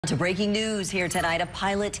To breaking news here tonight, a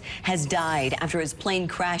pilot has died after his plane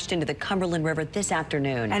crashed into the Cumberland River this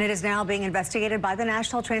afternoon. And it is now being investigated by the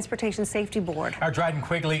National Transportation Safety Board. Our Dryden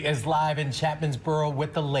Quigley is live in Chapmansboro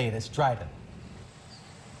with the latest. Dryden.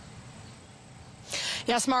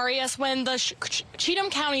 Yes, Marius, when the Cheatham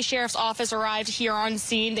County Sheriff's Office arrived here on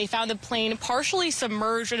scene, they found the plane partially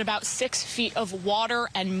submerged in about 6 feet of water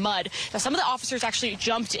and mud. Now, some of the officers actually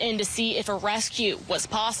jumped in to see if a rescue was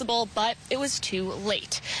possible, but it was too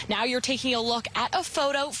late. Now you're taking a look at a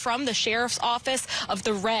photo from the Sheriff's Office of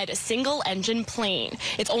the red single-engine plane.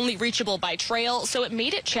 It's only reachable by trail, so it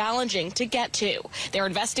made it challenging to get to. They're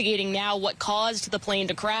investigating now what caused the plane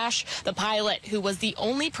to crash. The pilot, who was the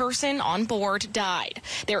only person on board, died.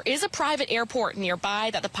 There is a private airport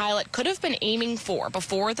nearby that the pilot could have been aiming for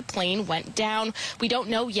before the plane went down. We don't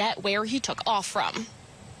know yet where he took off from.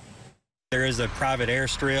 There is a private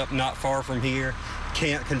airstrip not far from here.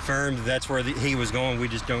 Can't confirm that that's where he was going. We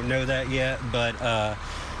just don't know that yet. But,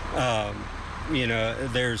 you know,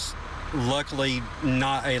 there's luckily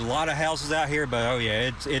not a lot of houses out here. But, oh,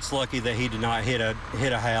 yeah, it's lucky that he did not hit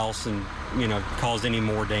a house and, you know, caused any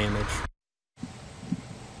more damage.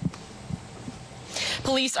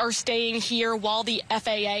 Police are staying here while the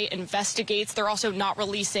FAA investigates. They're also not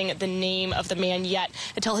releasing the name of the man yet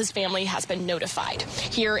until his family has been notified.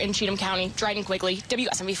 Here in Cheatham County, Dryden Quigley,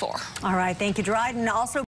 WSMV4. All right, thank you, Dryden. Also